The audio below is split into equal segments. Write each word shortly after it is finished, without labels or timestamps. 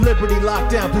Liberty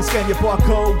lockdown, please scan your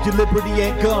barcode. Your liberty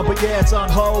ain't gone, but yeah, it's on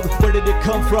hold. Where did it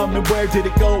come from and where did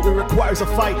it go? It requires a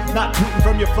fight, not tweeting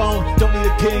from your phone. Don't need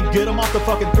a king, get him off the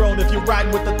fucking throne. If you're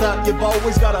riding with the thought, you've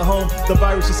always got a home. The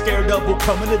virus you're scared of will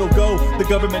come and it'll go. The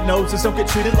government knows this, don't get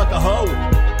treated like a hoe.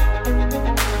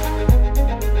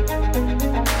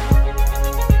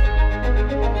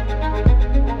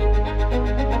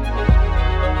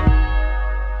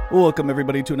 Welcome,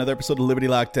 everybody, to another episode of Liberty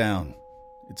Lockdown.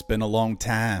 It's been a long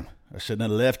time. I shouldn't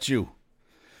have left you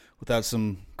without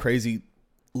some crazy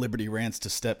Liberty rants to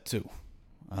step to.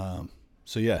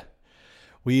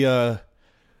 We've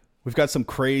got some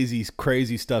crazy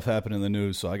stuff happening in the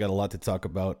news, so I got a lot to talk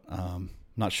about.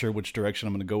 Not sure which direction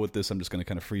I'm going to go with this. I'm just going to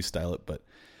kind of freestyle it, but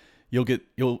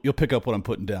you'll pick up what I'm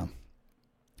putting down.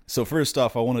 So first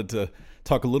off, I wanted to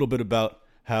talk a little bit about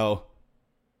how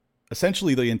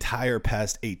essentially the entire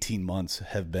past 18 months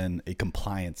have been a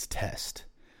compliance test.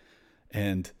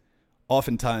 And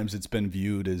oftentimes it's been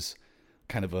viewed as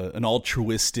kind of an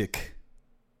altruistic,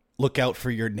 look out for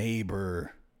your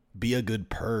neighbor, be a good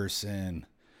person,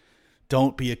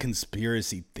 don't be a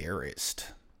conspiracy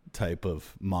theorist type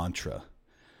of mantra.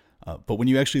 But when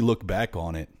you actually look back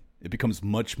on it, it becomes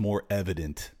much more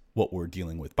evident what we're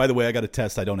dealing with. By the way, I got a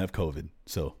test. I don't have COVID,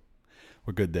 so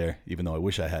we're good there, even though I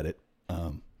wish I had it.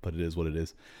 But it is what it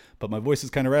is. But my voice is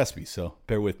kind of raspy, so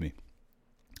bear with me.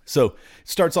 So it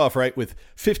starts off right with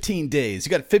 15 days.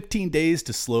 You got 15 days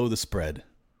to slow the spread,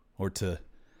 or to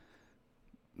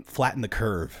flatten the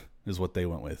curve is what they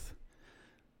went with.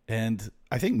 And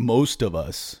I think most of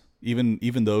us, even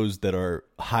those that are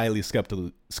highly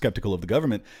skeptical of the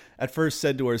government, at first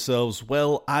said to ourselves,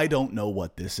 well, I don't know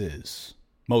what this is.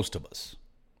 Most of us.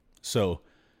 So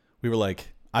we were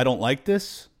like, I don't like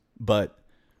this, but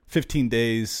 15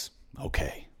 days,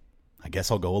 okay, I guess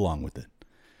I'll go along with it.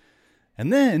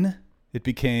 And then it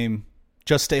became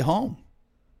just stay home.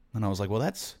 And I was like, well,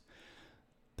 that's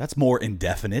more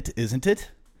indefinite, isn't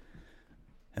it?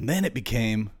 And then it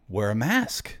became wear a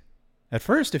mask. At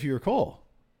first, if you recall,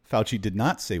 Fauci did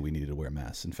not say we needed to wear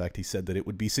masks. In fact, he said that it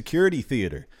would be security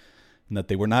theater and that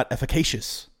they were not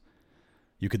efficacious.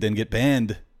 You could then get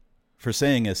banned for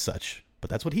saying as such. But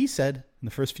that's what he said in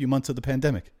the first few months of the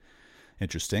pandemic.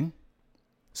 Interesting.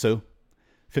 So,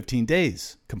 15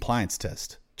 days, compliance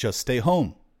test. Just stay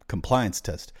home, compliance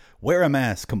test. Wear a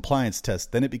mask, compliance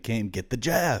test. Then it became get the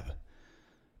jab,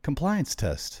 compliance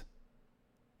test.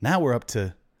 Now we're up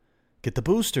to get the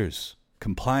boosters,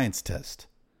 compliance test.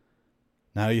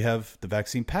 Now you have the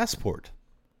vaccine passport.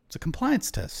 It's a compliance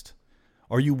test.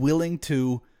 Are you willing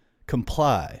to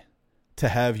comply to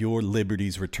have your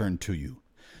liberties returned to you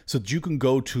so that you can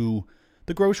go to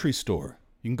the grocery store?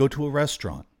 You can go to a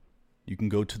restaurant. You can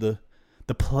go to the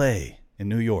play in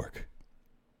New York.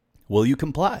 Will you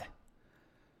comply?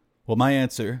 Well, my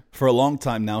answer for a long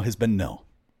time now has been no.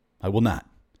 I will not.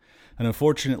 And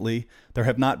unfortunately, there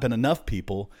have not been enough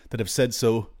people that have said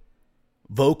so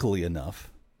vocally enough,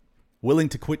 willing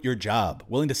to quit your job,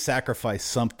 willing to sacrifice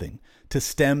something to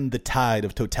stem the tide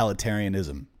of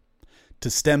totalitarianism, to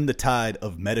stem the tide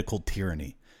of medical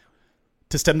tyranny,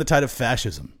 to stem the tide of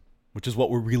fascism, which is what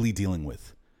we're really dealing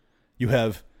with. You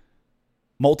have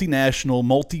multinational,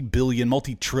 multi-billion,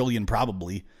 multi-trillion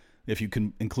probably, if you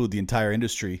can include the entire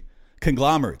industry,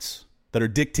 conglomerates that are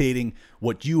dictating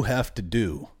what you have to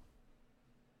do.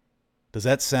 Does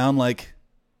that sound like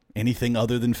anything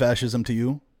other than fascism to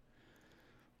you?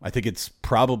 I think it's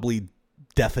probably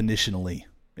definitionally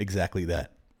exactly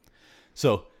that.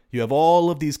 So you have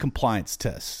all of these compliance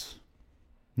tests.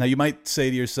 Now you might say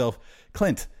to yourself,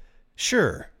 Clint,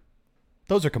 sure,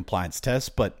 those are compliance tests,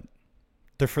 but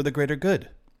they're for the greater good.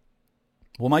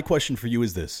 Well, my question for you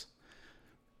is this.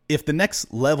 If the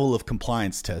next level of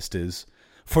compliance test is,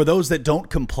 for those that don't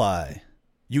comply,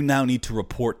 you now need to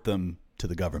report them to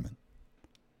the government,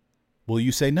 will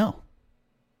you say no?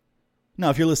 Now,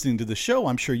 if you're listening to the show,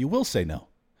 I'm sure you will say no.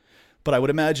 But I would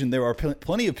imagine there are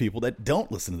plenty of people that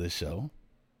don't listen to this show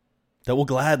that will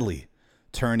gladly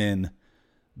turn in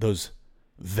those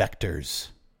vectors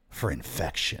for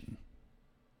infection.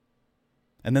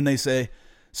 And then they say,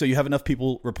 so you have enough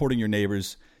people reporting your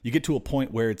neighbors, you get to a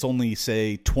point where it's only,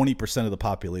 say, 20% of the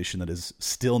population that is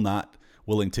still not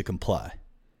willing to comply.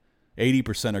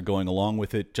 80% are going along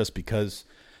with it just because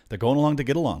they're going along to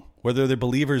get along, whether they're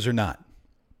believers or not.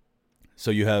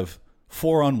 So you have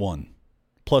 4 on 1,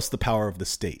 plus the power of the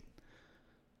state,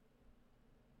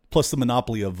 plus the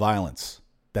monopoly of violence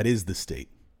that is the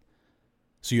state.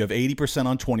 So you have 80%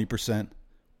 on 20%,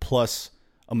 plus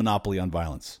a monopoly on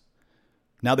violence.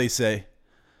 Now they say,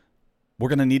 we're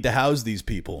going to need to house these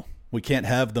people. We can't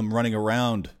have them running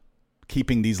around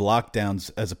keeping these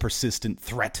lockdowns as a persistent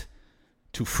threat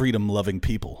to freedom-loving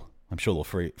people. I'm sure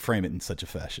they'll frame it in such a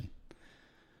fashion.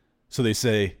 So they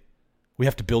say, we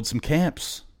have to build some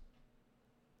camps.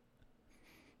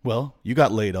 Well, you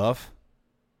got laid off.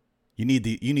 You need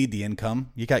the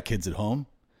income. You got kids at home.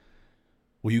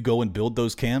 Will you go and build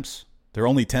those camps? They're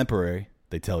only temporary,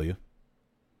 they tell you.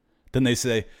 Then they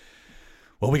say,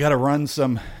 well, we got to run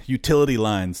some utility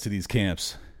lines to these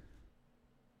camps.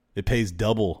 It pays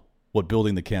double what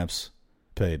building the camps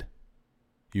paid.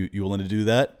 You willing to do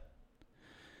that?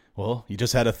 Well, you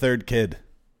just had a third kid.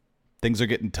 Things are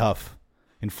getting tough.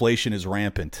 Inflation is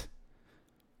rampant.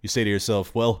 You say to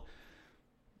yourself, well,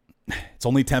 it's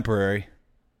only temporary.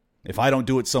 If I don't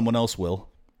do it, someone else will.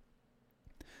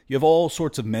 You have all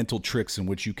sorts of mental tricks in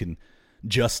which you can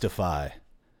justify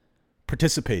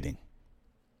participating.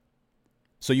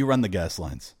 So you run the gas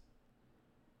lines.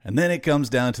 And then it comes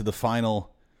down to the final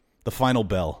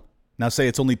bell. Now say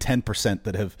it's only 10%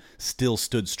 that have still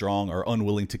stood strong or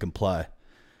unwilling to comply.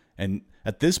 And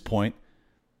at this point,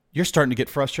 you're starting to get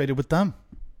frustrated with them.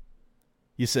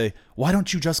 You say, why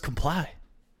don't you just comply?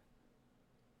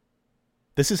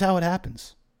 This is how it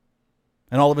happens.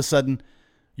 And all of a sudden,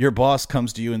 your boss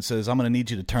comes to you and says, I'm going to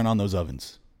need you to turn on those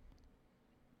ovens.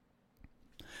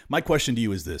 My question to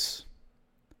you is this.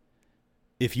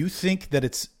 If you think that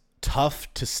it's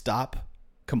tough to stop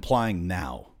complying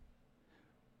now,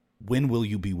 when will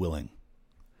you be willing?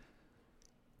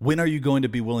 When are you going to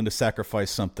be willing to sacrifice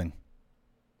something?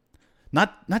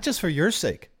 Not just for your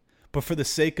sake, but for the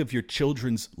sake of your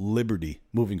children's liberty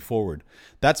moving forward.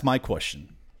 That's my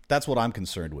question. That's what I'm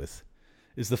concerned with,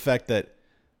 is the fact that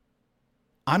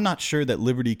I'm not sure that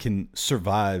liberty can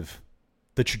survive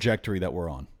the trajectory that we're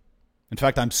on. In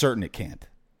fact, I'm certain it can't.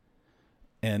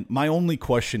 And my only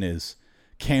question is,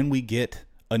 can we get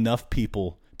enough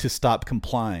people to stop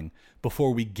complying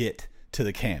before we get to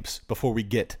the camps, before we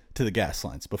get to the gas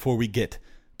lines, before we get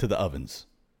to the ovens?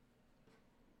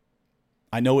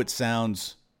 I know it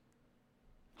sounds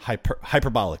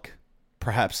hyperbolic,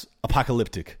 perhaps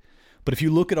apocalyptic, but if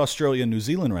you look at Australia and New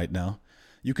Zealand right now,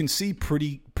 you can see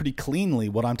pretty cleanly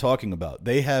what I'm talking about.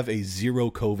 They have a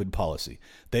zero COVID policy.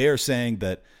 They are saying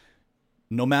that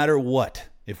no matter what,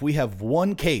 if we have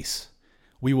one case,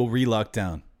 we will re-lock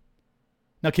down.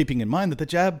 Now, keeping in mind that the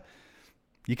jab,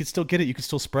 you can still get it. You can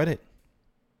still spread it.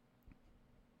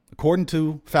 According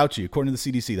to Fauci, according to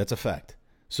the CDC, that's a fact.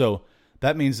 So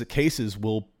that means that cases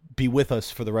will be with us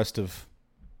for the rest of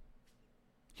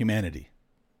humanity.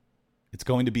 It's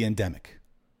going to be endemic.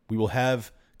 We will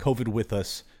have COVID with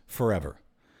us forever.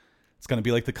 It's going to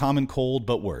be like the common cold,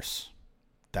 but worse.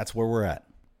 That's where we're at.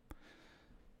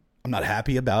 I'm not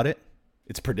happy about it.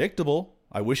 It's predictable.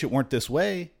 I wish it weren't this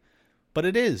way, but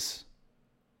it is.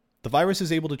 The virus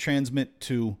is able to transmit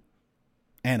to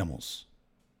animals.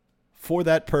 For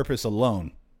that purpose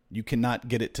alone, you cannot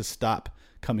get it to stop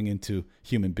coming into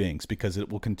human beings because it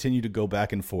will continue to go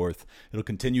back and forth. It'll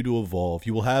continue to evolve.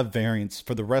 You will have variants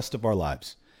for the rest of our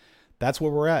lives. That's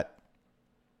where we're at.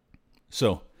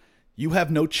 So you have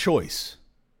no choice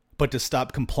but to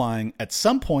stop complying at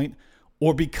some point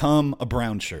or become a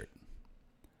brown shirt.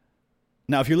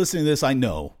 Now, if you're listening to this, I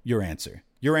know your answer.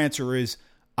 Your answer is,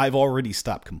 I've already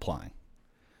stopped complying.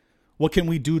 What can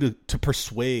we do to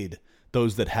persuade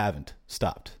those that haven't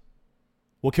stopped?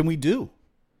 What can we do?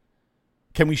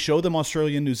 Can we show them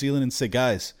Australia and New Zealand and say,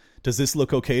 guys, does this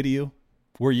look okay to you?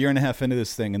 We're a year and a half into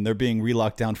this thing and they're being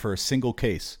re-locked down for a single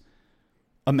case.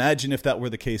 Imagine if that were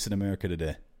the case in America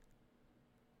today.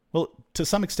 Well, to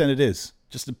some extent it is.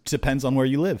 Just depends on where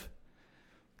you live.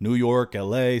 New York,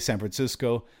 LA, San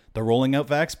Francisco, they're rolling out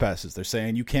vax passes. They're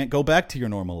saying you can't go back to your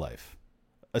normal life.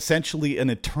 Essentially an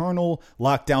eternal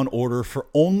lockdown order for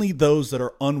only those that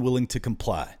are unwilling to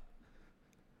comply.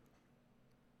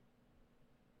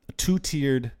 A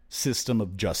two-tiered system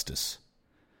of justice.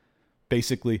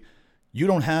 Basically, you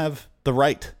don't have the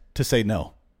right to say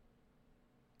no.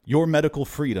 Your medical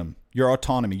freedom, your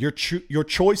autonomy, your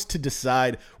choice to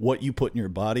decide what you put in your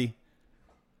body,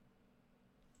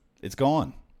 it's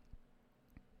gone.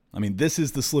 I mean, this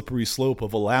is the slippery slope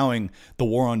of allowing the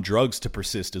war on drugs to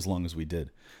persist as long as we did.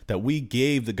 That we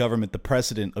gave the government the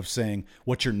precedent of saying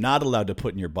what you're not allowed to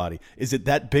put in your body. Is it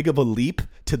that big of a leap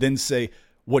to then say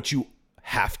what you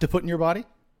have to put in your body?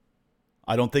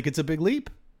 I don't think it's a big leap.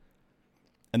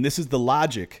 And this is the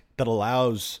logic that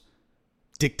allows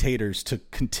dictators to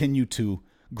continue to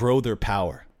grow their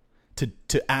power,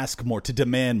 to ask more, to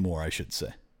demand more, I should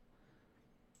say.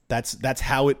 That's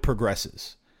how it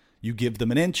progresses. You give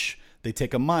them an inch, they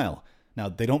take a mile. Now,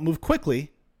 they don't move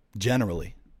quickly,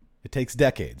 generally. It takes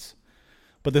decades.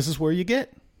 But this is where you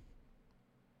get.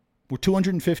 We're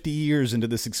 250 years into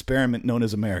this experiment known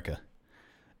as America.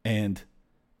 And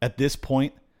at this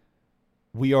point,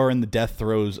 we are in the death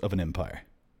throes of an empire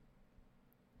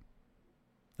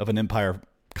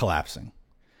collapsing.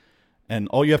 And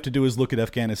all you have to do is look at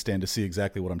Afghanistan to see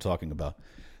exactly what I'm talking about.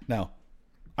 Now,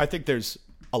 I think there's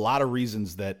a lot of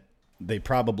reasons that they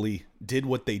probably did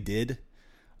what they did.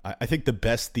 I think the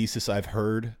best thesis I've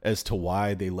heard as to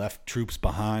why they left troops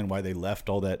behind, why they left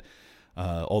all that,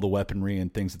 all the weaponry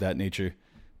and things of that nature,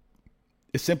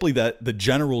 is simply that the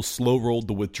generals slow-rolled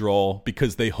the withdrawal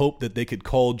because they hoped that they could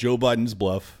call Joe Biden's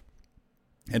bluff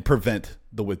and prevent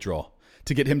the withdrawal,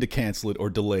 to get him to cancel it or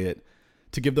delay it,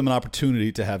 to give them an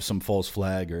opportunity to have some false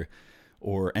flag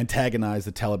or antagonize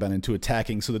the Taliban into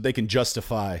attacking so that they can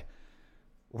justify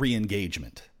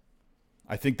re-engagement.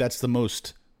 I think that's the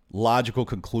most logical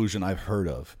conclusion I've heard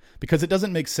of, because it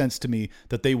doesn't make sense to me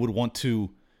that they would want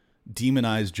to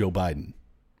demonize Joe Biden.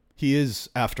 He is,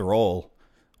 after all,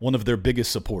 one of their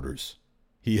biggest supporters.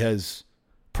 He has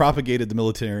propagated the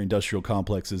military-industrial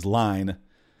complex's line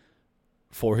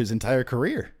for his entire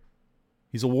career.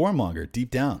 He's a warmonger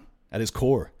deep down at his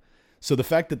core. So the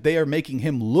fact that they are making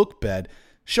him look bad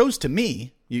shows to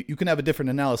me, you can have a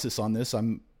different analysis on this.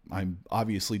 I'm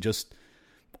obviously just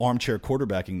armchair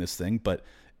quarterbacking this thing, but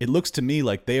it looks to me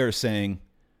like they are saying,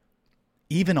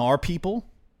 even our people,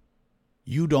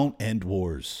 you don't end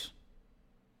wars.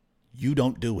 You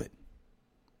don't do it.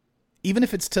 Even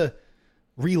if it's to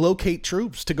relocate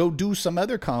troops to go do some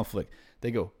other conflict,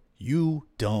 they go, you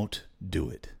don't do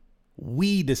it.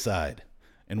 We decide.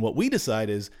 And what we decide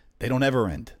is they don't ever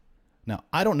end. Now,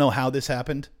 I don't know how this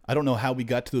happened. I don't know how we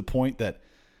got to the point that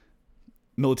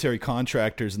military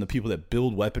contractors and the people that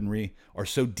build weaponry are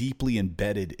so deeply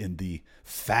embedded in the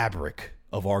fabric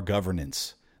of our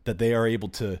governance that they are able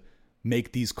to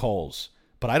make these calls.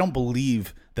 But I don't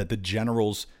believe that the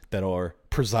generals that are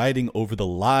presiding over the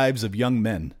lives of young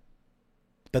men,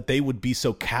 that they would be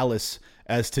so callous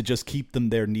as to just keep them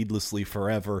there needlessly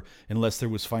forever unless there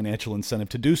was financial incentive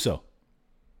to do so.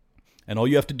 And all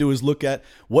you have to do is look at,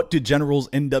 what do generals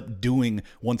end up doing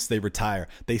once they retire?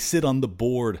 They sit on the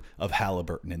board of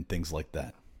Halliburton and things like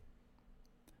that.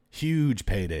 Huge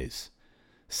paydays.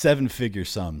 7-figure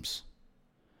sums.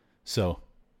 So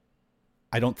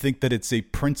I don't think that it's a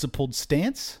principled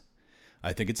stance.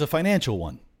 I think it's a financial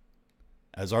one,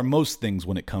 as are most things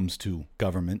when it comes to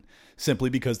government, simply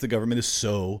because the government is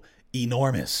so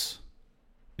enormous.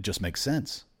 It just makes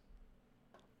sense.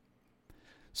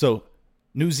 So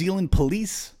New Zealand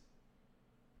police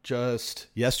just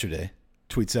yesterday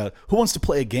tweets out, who wants to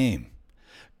play a game?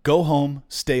 Go home,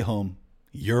 stay home,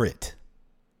 you're it.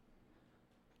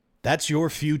 That's your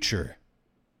future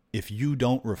if you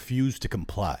don't refuse to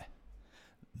comply.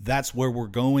 That's where we're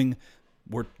going.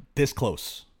 We're this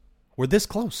close. We're this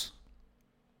close.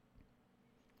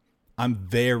 I'm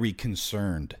very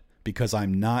concerned because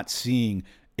I'm not seeing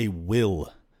a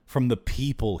will from the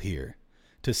people here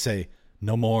to say,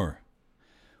 no more.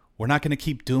 We're not going to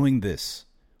keep doing this.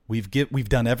 We've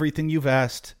done everything you've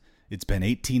asked. It's been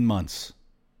 18 months.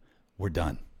 We're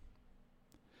done.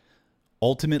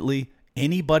 Ultimately,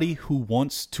 anybody who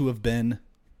wants to have been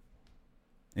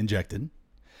injected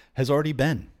has already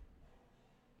been.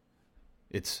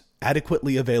 It's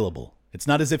adequately available. It's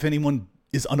not as if anyone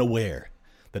is unaware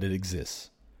that it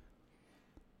exists.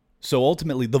 So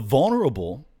ultimately, the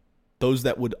vulnerable, those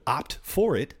that would opt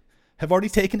for it, have already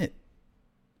taken it.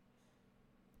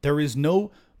 There is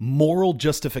no moral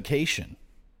justification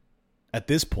at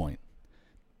this point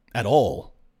at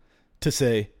all to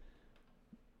say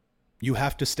you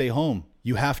have to stay home.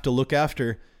 You have to look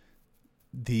after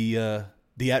the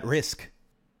at risk.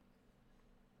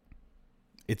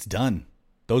 It's done.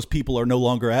 Those people are no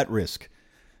longer at risk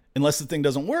unless the thing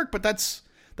doesn't work. But that's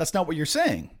not what you're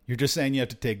saying. You're just saying you have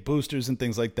to take boosters and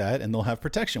things like that, and they'll have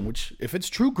protection, which if it's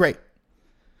true, great.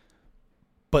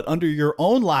 But under your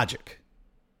own logic,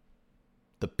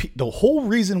 the whole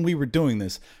reason we were doing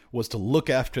this was to look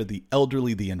after the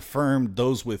elderly, the infirm,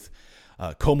 those with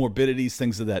comorbidities,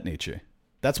 things of that nature.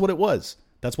 That's what it was.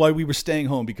 That's why we were staying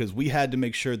home, because we had to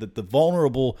make sure that the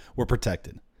vulnerable were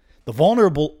protected. The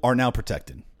vulnerable are now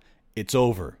protected. It's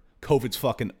over. COVID's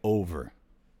fucking over.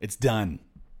 It's done.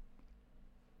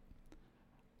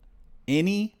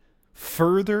 Any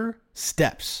further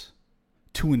steps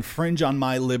to infringe on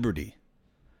my liberty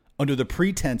under the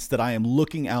pretense that I am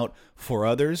looking out for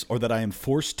others or that I am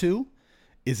forced to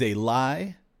is a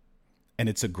lie, and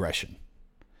it's aggression.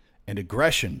 And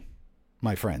aggression,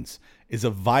 my friends, is a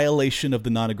violation of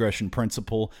the non-aggression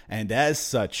principle, and as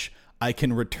such, I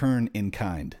can return in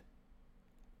kind.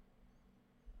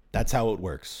 That's how it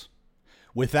works.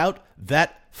 Without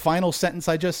that final sentence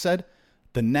I just said,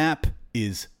 the NAP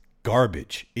is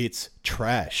garbage. It's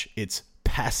trash. It's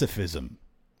pacifism.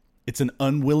 It's an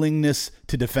unwillingness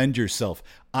to defend yourself.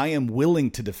 I am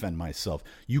willing to defend myself.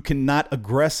 You cannot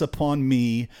aggress upon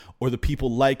me or the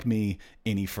people like me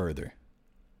any further.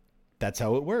 That's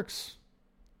how it works.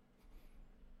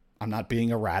 I'm not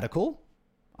being a radical.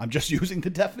 I'm just using the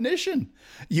definition.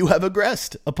 You have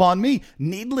aggressed upon me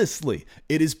needlessly.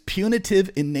 It is punitive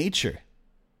in nature.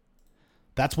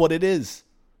 That's what it is.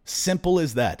 Simple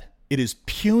as that. It is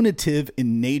punitive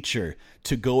in nature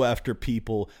to go after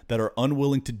people that are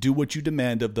unwilling to do what you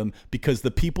demand of them, because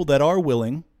the people that are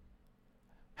willing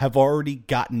have already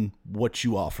gotten what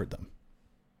you offered them.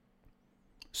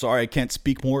 Sorry, I can't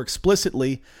speak more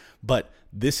explicitly, but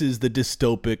this is the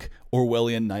dystopic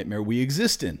Orwellian nightmare we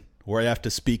exist in, where I have to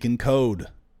speak in code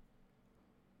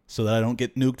so that I don't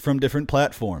get nuked from different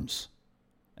platforms.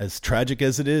 As tragic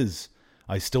as it is,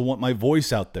 I still want my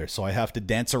voice out there, so I have to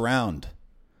dance around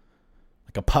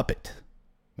like a puppet.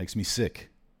 Makes me sick.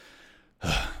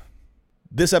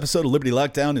 This episode of Liberty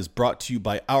Lockdown is brought to you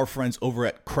by our friends over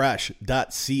at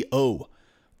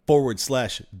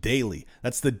crash.co/daily.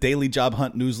 That's the daily job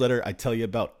hunt newsletter I tell you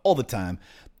about all the time.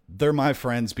 They're my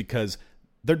friends because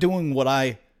they're doing what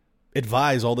I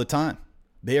advise all the time.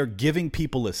 They are giving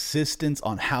people assistance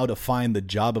on how to find the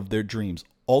job of their dreams.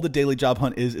 All the Daily Job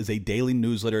Hunt is a daily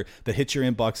newsletter that hits your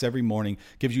inbox every morning,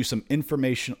 gives you some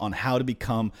information on how to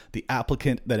become the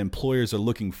applicant that employers are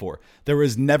looking for. There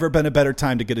has never been a better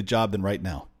time to get a job than right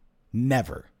now.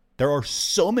 Never. There are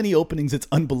so many openings, it's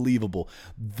unbelievable.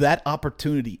 That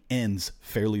opportunity ends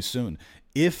fairly soon.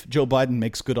 If Joe Biden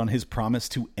makes good on his promise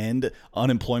to end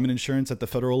unemployment insurance at the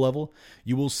federal level,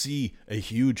 you will see a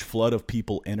huge flood of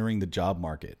people entering the job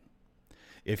market.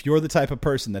 If you're the type of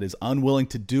person that is unwilling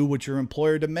to do what your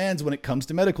employer demands when it comes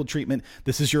to medical treatment,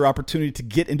 this is your opportunity to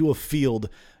get into a field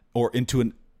or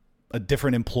into a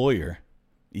different employer,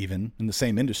 even in the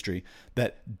same industry,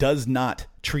 that does not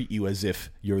treat you as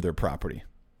if you're their property.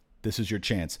 This is your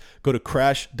chance. Go to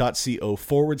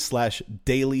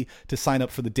crash.co/daily to sign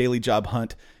up for the Daily Job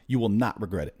Hunt. You will not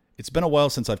regret it. It's been a while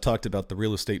since I've talked about the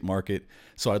real estate market,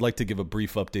 so I'd like to give a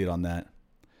brief update on that.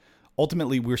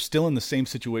 Ultimately, we're still in the same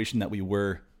situation that we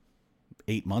were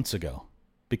 8 months ago,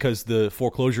 because the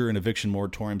foreclosure and eviction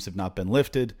moratoriums have not been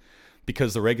lifted,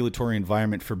 because the regulatory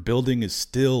environment for building is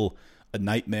still a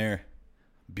nightmare,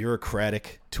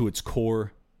 bureaucratic to its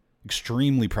core,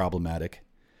 extremely problematic.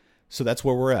 So that's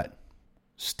where we're at.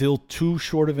 Still too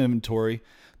short of inventory.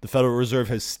 The Federal Reserve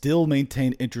has still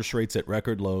maintained interest rates at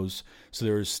record lows, so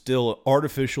there is still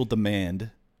artificial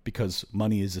demand because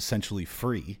money is essentially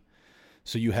free.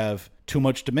 So you have too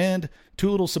much demand, too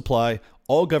little supply,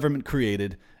 all government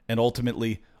created, and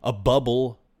ultimately a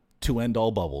bubble to end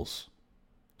all bubbles.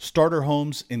 Starter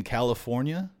homes in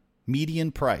California,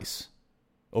 median price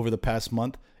over the past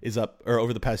month is up, or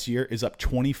over the past year is up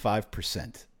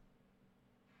 25%.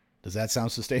 Does that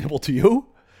sound sustainable to you?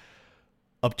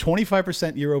 Up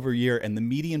 25% year over year, and the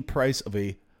median price of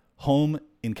a home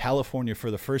in California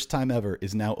for the first time ever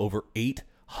is now over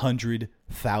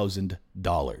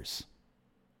 $800,000.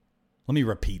 Let me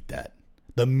repeat that.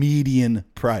 The median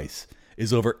price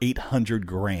is over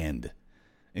 $800,000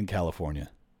 in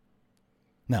California.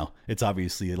 Now, it's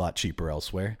obviously a lot cheaper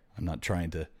elsewhere. I'm not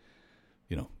trying to,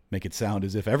 make it sound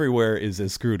as if everywhere is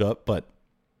as screwed up, but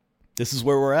this is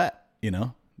where we're at.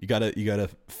 You gotta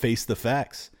face the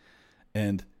facts,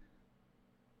 and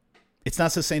it's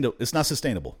not sustainable. It's not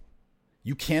sustainable.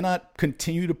 You cannot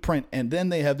continue to print, and then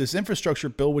they have this infrastructure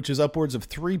bill, which is upwards of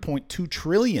 $3.2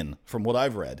 trillion, from what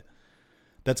I've read.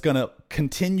 That's going to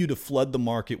continue to flood the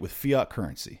market with fiat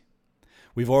currency.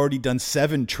 We've already done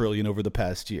 $7 trillion over the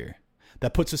past year.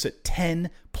 That puts us at $10+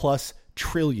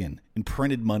 trillion in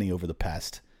printed money over the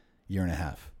past year and a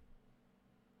half.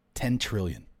 $10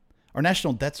 trillion. Our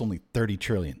national debt's only $30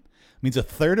 trillion. It means a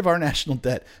third of our national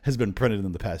debt has been printed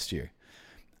in the past year.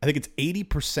 I think it's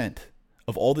 80%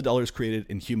 of all the dollars created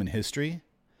in human history,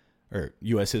 or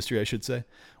U.S. history, I should say,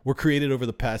 were created over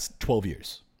the past 12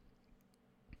 years.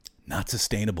 Not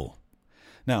sustainable.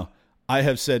 Now, I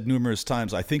have said numerous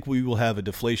times, I think we will have a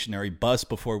deflationary bust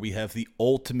before we have the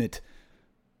ultimate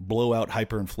blowout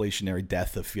hyperinflationary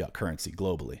death of fiat currency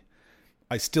globally.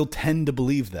 I still tend to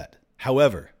believe that.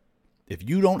 However, if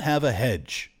you don't have a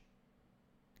hedge,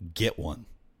 get one.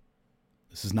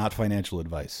 This is not financial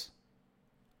advice.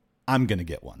 I'm going to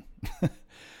get one.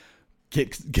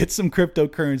 Get some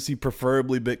cryptocurrency,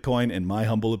 preferably Bitcoin, in my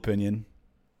humble opinion.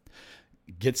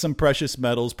 Get some precious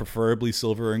metals, preferably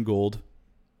silver and gold,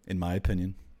 in my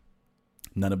opinion.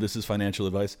 None of this is financial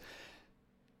advice.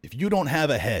 If you don't have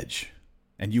a hedge,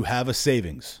 and you have a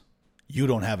savings, you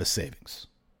don't have a savings.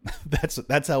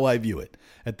 That's how I view it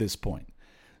at this point.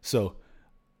 So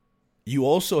you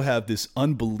also have this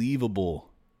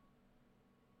unbelievable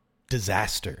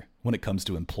disaster when it comes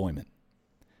to employment.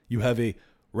 You have a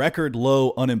record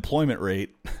low unemployment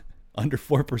rate, under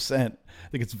 4%. I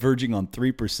think it's verging on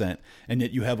 3%. And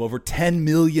yet you have over 10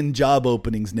 million job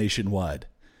openings nationwide.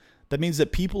 That means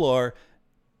that people are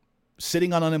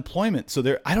sitting on unemployment.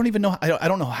 So I don't even know. I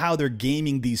don't know how they're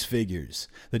gaming these figures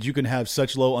that you can have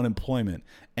such low unemployment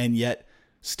and yet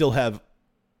still have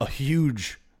a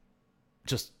huge,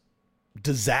 just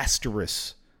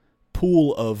disastrous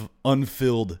pool of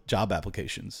unfilled job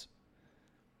applications.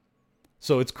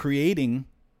 So it's creating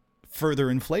further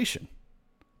inflation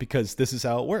because this is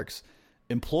how it works.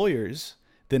 Employers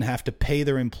then have to pay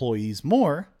their employees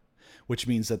more, which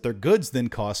means that their goods then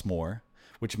cost more,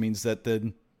 which means that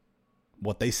then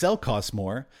what they sell costs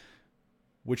more,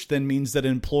 which then means that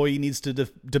an employee needs to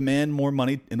demand more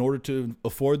money in order to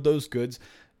afford those goods,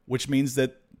 which means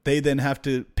that they then have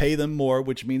to pay them more,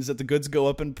 which means that the goods go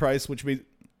up in price, which means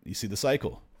you see the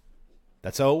cycle.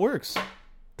 That's how it works.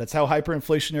 That's how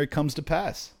hyperinflationary comes to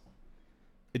pass.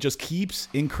 It just keeps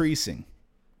increasing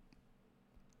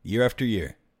year after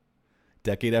year,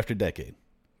 decade after decade.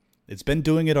 It's been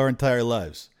doing it our entire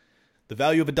lives. The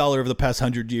value of a dollar over the past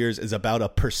 100 years is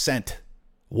about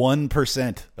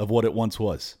 1% of what it once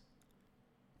was.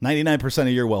 99% of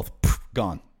your wealth,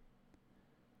 gone.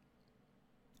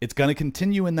 It's going to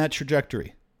continue in that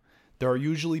trajectory. There are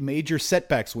usually major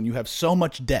setbacks when you have so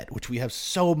much debt, which we have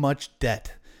so much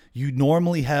debt. You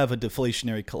normally have a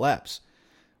deflationary collapse.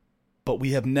 But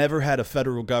we have never had a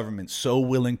federal government so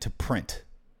willing to print.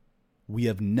 We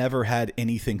have never had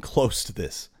anything close to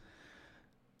this.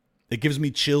 It gives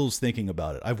me chills thinking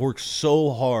about it. I've worked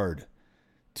so hard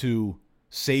to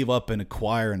save up and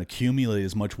acquire and accumulate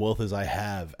as much wealth as I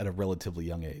have at a relatively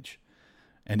young age.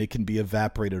 And it can be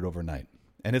evaporated overnight.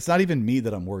 And it's not even me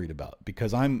that I'm worried about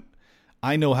because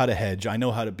I know how to hedge. I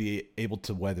know how to be able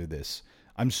to weather this.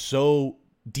 I'm so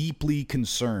deeply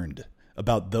concerned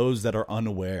about those that are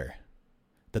unaware,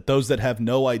 that those that have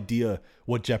no idea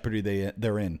what jeopardy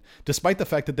they're in, despite the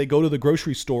fact that they go to the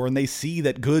grocery store and they see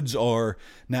that goods are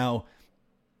now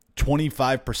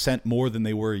 25% more than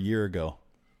they were a year ago.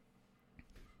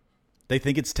 They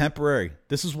think it's temporary.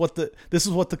 This is what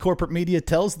the corporate media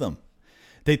tells them.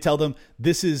 They tell them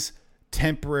this is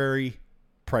temporary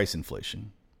price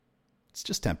inflation. It's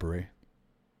just temporary.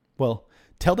 Well,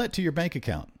 tell that to your bank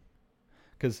account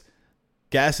because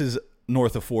gas is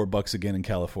north of $4 again in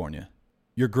California.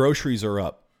 Your groceries are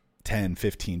up 10,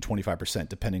 15, 25%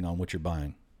 depending on what you're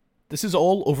buying. This is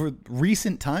all over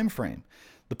recent time frame.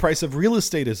 The price of real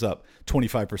estate is up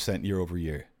 25% year over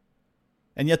year.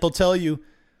 And yet they'll tell you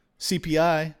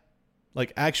CPI,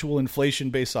 like actual inflation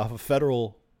based off of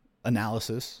federal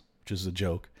analysis, which is a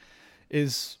joke,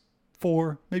 is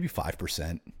 4, maybe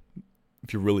 5%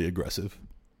 if you're really aggressive.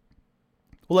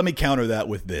 Well, let me counter that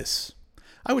with this.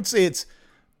 I would say it's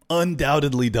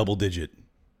undoubtedly double digit.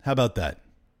 How about that?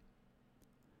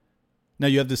 Now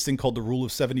you have this thing called the rule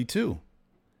of 72.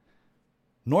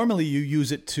 Normally you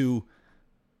use it to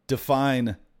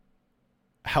define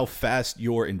how fast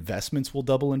your investments will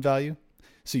double in value.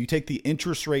 So you take the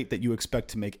interest rate that you expect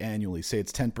to make annually, say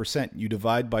it's 10%, you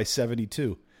divide by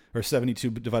 72, or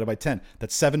 72 divided by 10.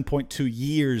 That's 7.2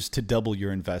 years to double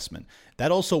your investment.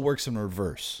 That also works in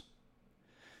reverse.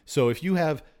 So if you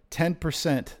have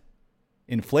 10%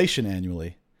 inflation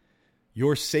annually,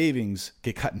 your savings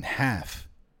get cut in half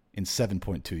in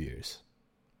 7.2 years.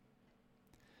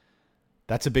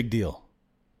 That's a big deal.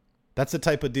 That's the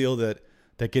type of deal that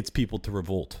gets people to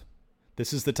revolt.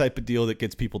 This is the type of deal that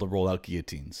gets people to roll out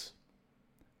guillotines.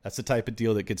 That's the type of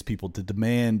deal that gets people to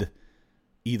demand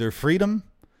either freedom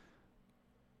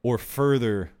or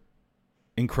further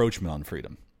encroachment on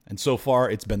freedom. And so far,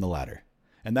 it's been the latter.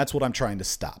 And that's what I'm trying to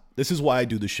stop. This is why I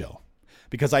do the show.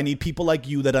 Because I need people like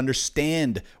you that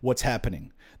understand what's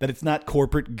happening. That it's not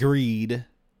corporate greed.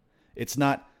 It's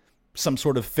not some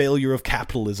sort of failure of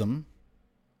capitalism.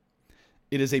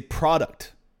 It is a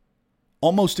product,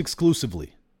 almost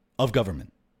exclusively, of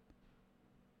government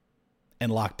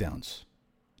and lockdowns.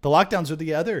 The lockdowns are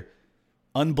the other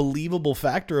unbelievable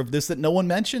factor of this that no one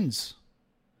mentions.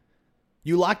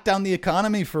 You locked down the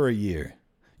economy for a year.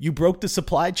 You broke the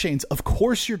supply chains. Of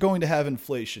course you're going to have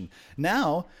inflation.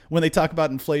 Now, when they talk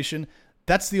about inflation,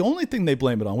 that's the only thing they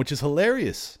blame it on, which is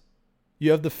hilarious.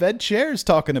 You have the Fed chairs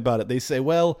talking about it. They say,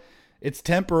 well, it's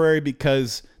temporary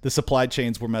because the supply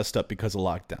chains were messed up because of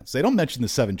lockdowns. They don't mention the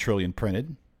 7 trillion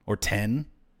printed or 10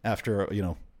 after,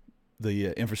 the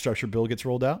infrastructure bill gets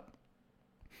rolled out.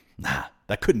 Nah,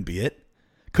 that couldn't be it.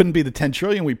 Couldn't be the 10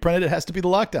 trillion we printed. It has to be the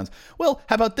lockdowns. Well,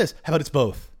 how about this? How about it's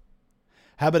both?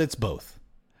 How about it's both?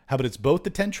 How about it's both the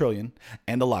 10 trillion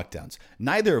and the lockdowns,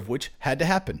 neither of which had to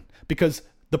happen because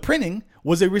the printing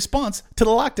was a response to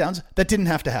the lockdowns that didn't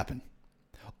have to happen.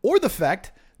 Or the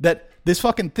fact that this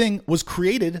fucking thing was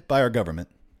created by our government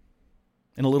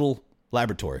in a little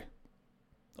laboratory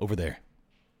over there.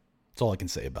 That's all I can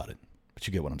say about it. But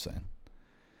you get what I'm saying.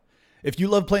 If you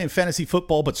love playing fantasy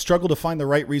football but struggle to find the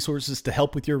right resources to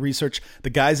help with your research,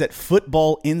 the guys at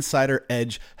Football Insider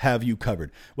Edge have you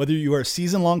covered. Whether you are a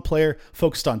season-long player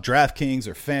focused on DraftKings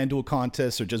or FanDuel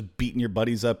contests or just beating your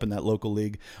buddies up in that local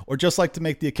league, or just like to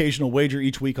make the occasional wager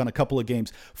each week on a couple of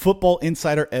games, Football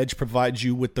Insider Edge provides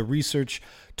you with the research,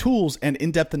 tools, and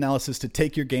in-depth analysis to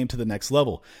take your game to the next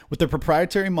level. With their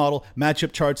proprietary model,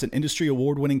 matchup charts, and industry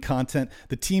award-winning content,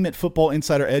 the team at Football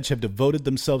Insider Edge have devoted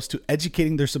themselves to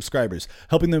educating their subscribers,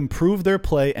 helping them improve their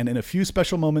play, and in a few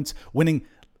special moments, winning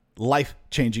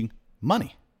life-changing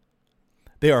money.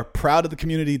 They are proud of the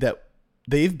community that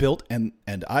they've built and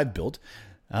I've built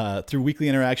through weekly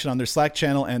interaction on their Slack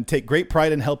channel, and take great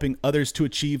pride in helping others to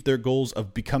achieve their goals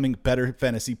of becoming better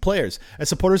fantasy players. As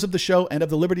supporters of the show and of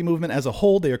the Liberty Movement as a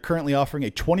whole, they are currently offering a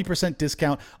 20%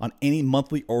 discount on any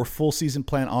monthly or full season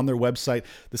plan on their website.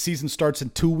 The season starts in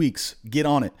 2 weeks. Get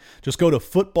on it. Just go to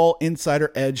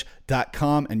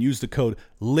footballinsideredge.com and use the code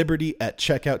LIBERTY at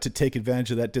checkout to take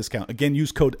advantage of that discount. Again,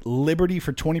 use code LIBERTY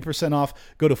for 20% off.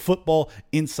 Go to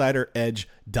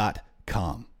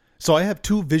footballinsideredge.com. So I have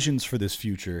two visions for this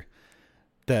future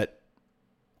that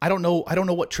I don't know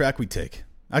what track we take.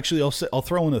 Actually, I'll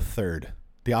throw in a third,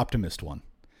 the optimist one.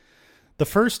 The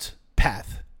first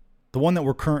path, the one that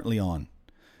we're currently on,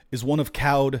 is one of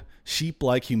cowed,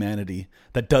 sheep-like humanity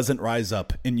that doesn't rise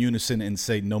up in unison and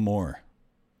say no more.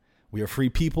 We are free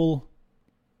people.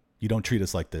 You don't treat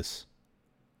us like this.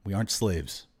 We aren't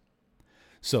slaves.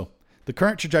 So the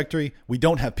current trajectory, we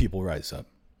don't have people rise up.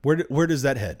 Where does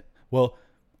that head? Well,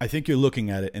 I think you're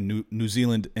looking at it in New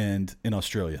Zealand and in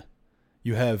Australia.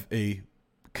 You have a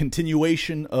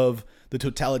continuation of the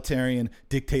totalitarian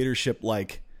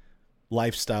dictatorship-like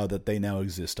lifestyle that they now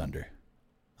exist under.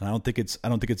 And I don't think it's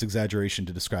exaggeration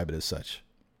to describe it as such.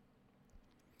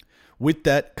 With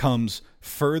that comes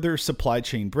further supply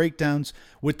chain breakdowns.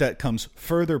 With that comes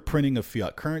further printing of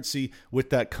fiat currency.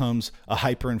 With that comes a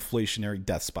hyperinflationary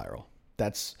death spiral.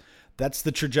 That's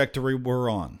the trajectory we're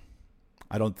on.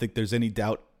 I don't think there's any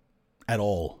doubt at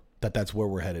all that that's where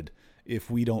we're headed if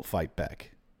we don't fight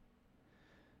back.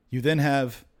 You then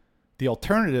have the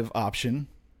alternative option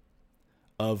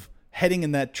of heading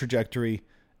in that trajectory,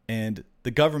 and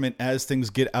the government, as things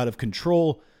get out of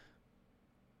control,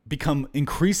 become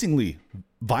increasingly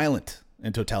violent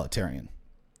and totalitarian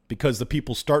because the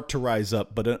people start to rise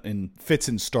up, but in fits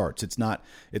and starts. It's not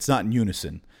in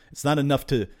unison. It's not enough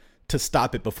to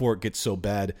stop it before it gets so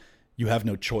bad you have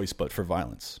no choice but for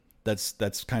violence.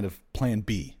 That's kind of plan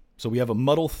B. So we have a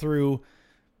muddle through,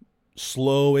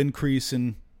 slow increase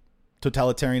in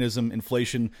totalitarianism,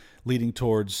 inflation leading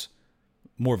towards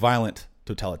more violent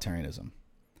totalitarianism.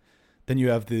 Then you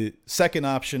have the second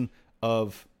option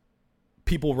of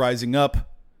people rising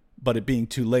up, but it being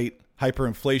too late.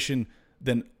 Hyperinflation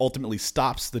then ultimately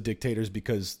stops the dictators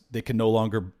because they can no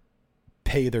longer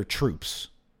pay their troops,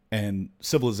 and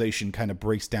civilization kind of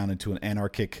breaks down into an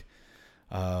anarchic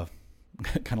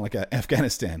kind of like an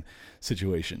Afghanistan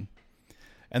situation.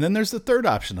 And then there's the third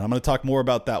option. I'm going to talk more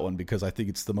about that one because I think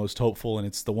it's the most hopeful and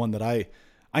it's the one that I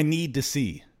need to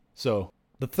see. So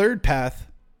the third path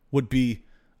would be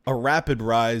a rapid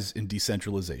rise in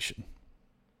decentralization.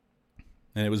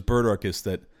 And it was Birdorcus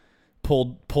that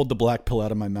pulled the black pill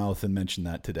out of my mouth and mentioned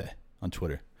that today on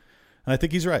Twitter. And I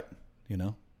think he's right. You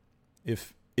know,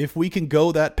 if we can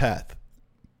go that path,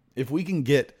 if we can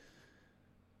get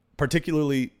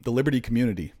particularly the Liberty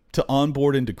community to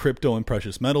onboard into crypto and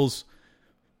precious metals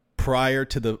prior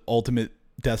to the ultimate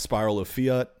death spiral of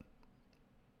fiat,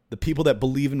 the people that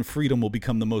believe in freedom will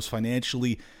become the most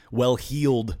financially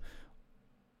well-heeled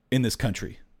in this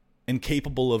country and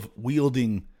capable of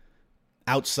wielding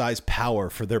outsized power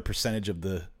for their percentage of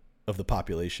the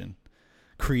population,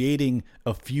 creating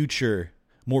a future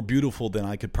more beautiful than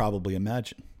I could probably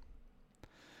imagine.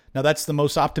 Now, that's the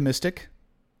most optimistic.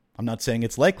 I'm not saying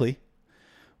it's likely,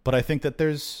 but I think that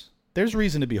there's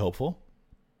reason to be hopeful.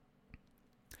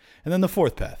 And then the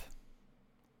fourth path.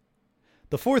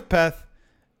 The fourth path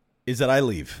is that I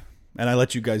leave and I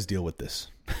let you guys deal with this.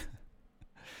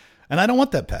 And I don't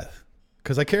want that path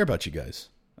because I care about you guys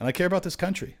and I care about this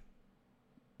country.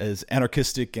 As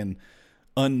anarchistic and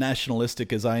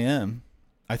unnationalistic as I am,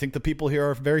 I think the people here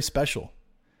are very special.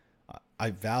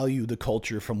 I value the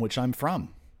culture from which I'm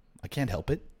from. I can't help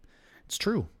it. It's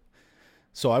true.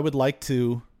 So I would like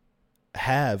to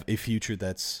have a future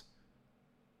that's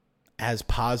as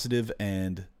positive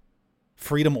and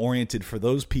freedom-oriented for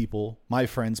those people, my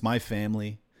friends, my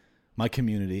family, my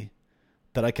community,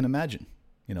 that I can imagine.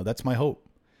 That's my hope.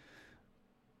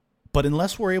 But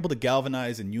unless we're able to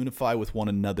galvanize and unify with one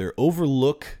another,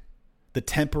 overlook the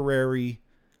temporary,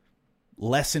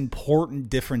 less important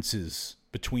differences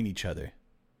between each other,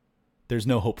 there's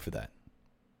no hope for that.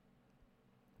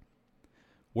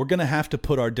 We're going to have to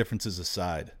put our differences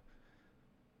aside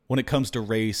when it comes to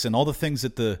race and all the things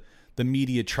that the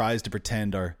media tries to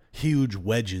pretend are huge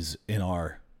wedges in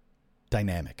our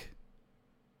dynamic.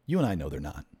 You and I know they're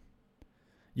not.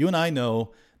 You and I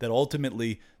know that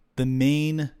ultimately the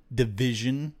main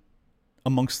division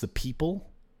amongst the people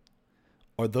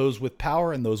are those with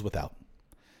power and those without.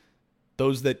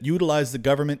 Those that utilize the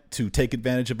government to take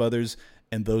advantage of others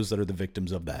and those that are the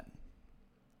victims of that.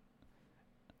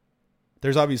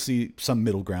 There's obviously some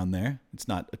middle ground there. It's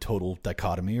not a total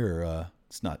dichotomy or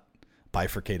it's not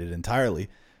bifurcated entirely,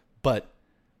 but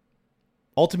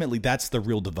ultimately that's the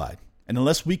real divide. And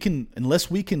unless we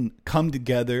can come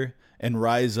together and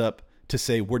rise up to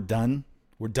say we're done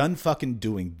fucking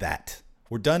doing that.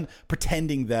 We're done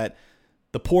pretending that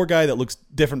the poor guy that looks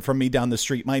different from me down the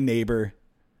street, my neighbor,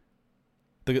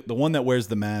 the one that wears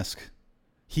the mask,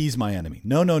 he's my enemy.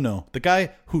 No. The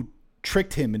guy who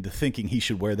tricked him into thinking he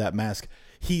should wear that mask,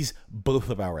 he's both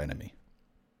of our enemy.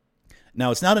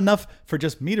 Now, it's not enough for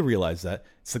just me to realize that.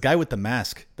 It's the guy with the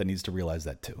mask that needs to realize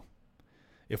that too.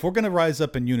 If we're going to rise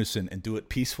up in unison and do it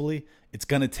peacefully, it's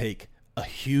going to take a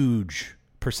huge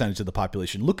percentage of the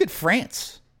population. Look at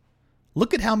France.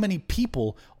 Look at how many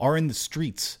people are in the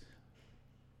streets.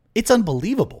 It's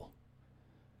unbelievable.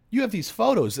 You have these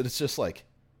photos that it's just like,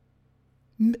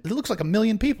 it looks like 1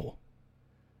 million people.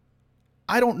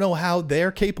 I don't know how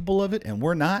they're capable of it and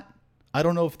we're not. I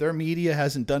don't know if their media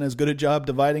hasn't done as good a job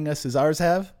dividing us as ours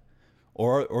have,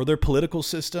 or their political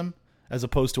system, as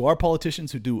opposed to our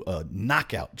politicians who do a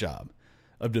knockout job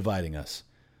of dividing us.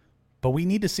 But we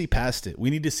need to see past it. We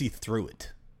need to see through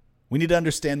it. We need to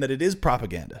understand that it is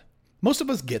propaganda. Most of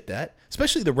us get that,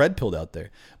 especially the red pilled out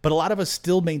there. But a lot of us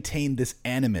still maintain this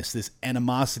animus, this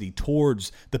animosity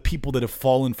towards the people that have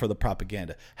fallen for the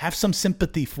propaganda. Have some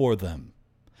sympathy for them.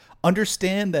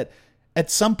 Understand that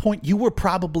at some point you were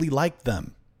probably like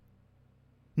them.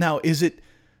 Now, is it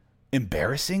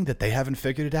embarrassing that they haven't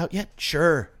figured it out yet?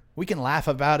 Sure. We can laugh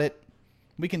about it.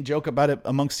 We can joke about it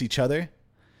amongst each other.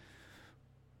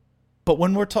 But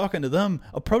when we're talking to them,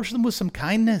 approach them with some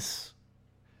kindness.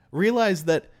 Realize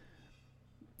that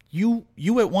you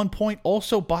at one point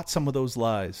also bought some of those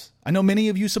lies. I know many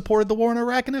of you supported the war in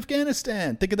Iraq and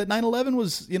Afghanistan, thinking that 9/11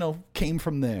 was, came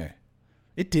from there.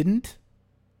 It didn't.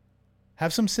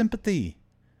 Have some sympathy.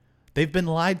 They've been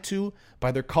lied to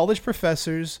by their college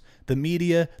professors, the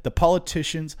media, the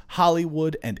politicians,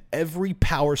 Hollywood, and every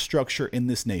power structure in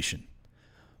this nation.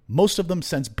 Most of them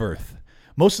since birth.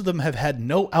 Most of them have had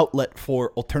no outlet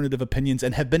for alternative opinions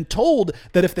and have been told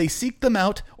that if they seek them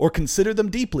out or consider them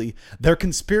deeply, they're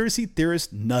conspiracy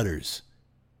theorist nutters.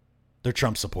 They're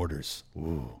Trump supporters.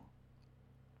 Ooh.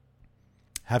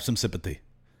 Have some sympathy.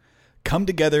 Come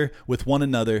together with one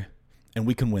another and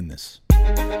we can win this.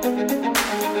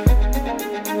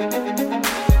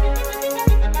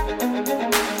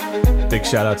 Big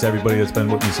shout out to everybody that's been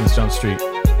with me since Jump Street.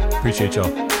 Appreciate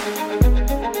y'all.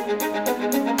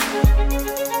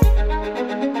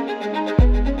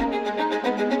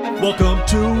 Welcome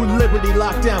to Liberty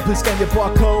Lockdown. Please scan your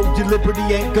barcode. Your liberty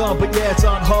ain't gone, but yeah, it's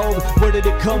on hold. Where did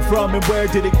it come from and where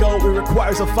did it go? It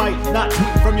requires a fight, not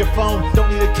tweeting from your phone.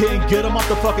 Don't need a king, get him off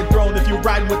the fucking throne. If you're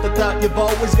riding with the thought, you've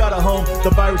always got a home.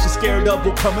 The virus you're scared of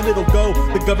will come and it'll go.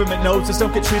 The government knows, just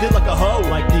don't get treated like a hoe.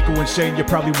 Like Nico and Shane, you're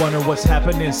probably wondering what's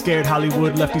happening. Scared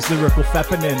Hollywood lefties lyrical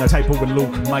fappening. A typo with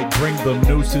Luke might bring the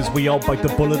nooses. We all bite the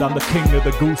bullet, I'm the king of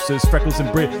the gooses. Freckles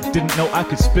and Brit didn't know I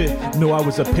could spit. Knew I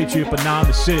was a patriot, but now I'm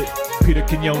the shit. Peter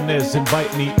Quinones,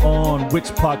 invite me on. Which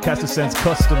podcaster sends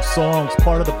custom songs?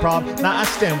 Part of the problem? Nah, I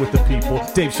stand with the people.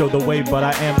 Dave showed the way, but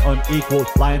I am unequal.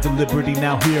 Lions of Liberty,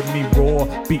 now hear me roar.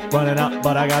 Beat running out,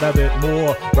 but I got a bit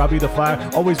more. Robbie the Fire,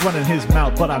 always running his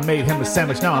mouth, but I made him a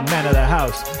sandwich, now I'm man of the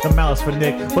house. The malice for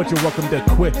Nick, but you're welcome to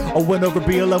quit. Or win over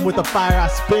BLM with the fire I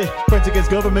spit. Friends against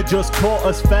government just call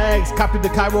us fags. Copy the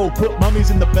Cairo, put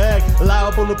mummies in the bag.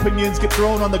 Liable opinions get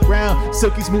thrown on the ground.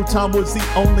 Silky smooth Tom was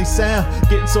the only sound.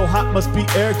 Getting so so hot must be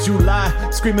Air July.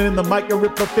 Screaming in the mic and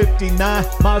rip a 59.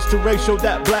 March to ratio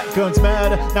that black guns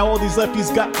matter. Now all these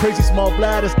lefties got crazy small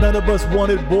bladders. None of us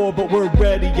wanted war, but we're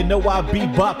ready. You know I be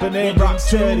bopping and rock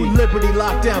steady. Liberty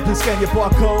lockdown, please scan your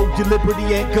barcode. Your liberty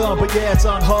ain't gone, but yeah, it's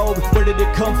on hold. Where did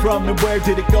it come from and where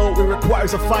did it go? It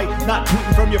requires a fight, not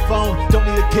tweeting from your phone. Don't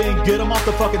need a king, get him off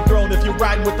the fucking throne. If you're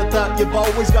riding with the thought, you've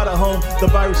always got a home. The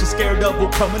virus is scared of will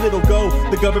come and it'll go.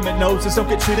 The government knows this, don't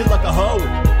get treated like a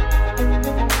hoe.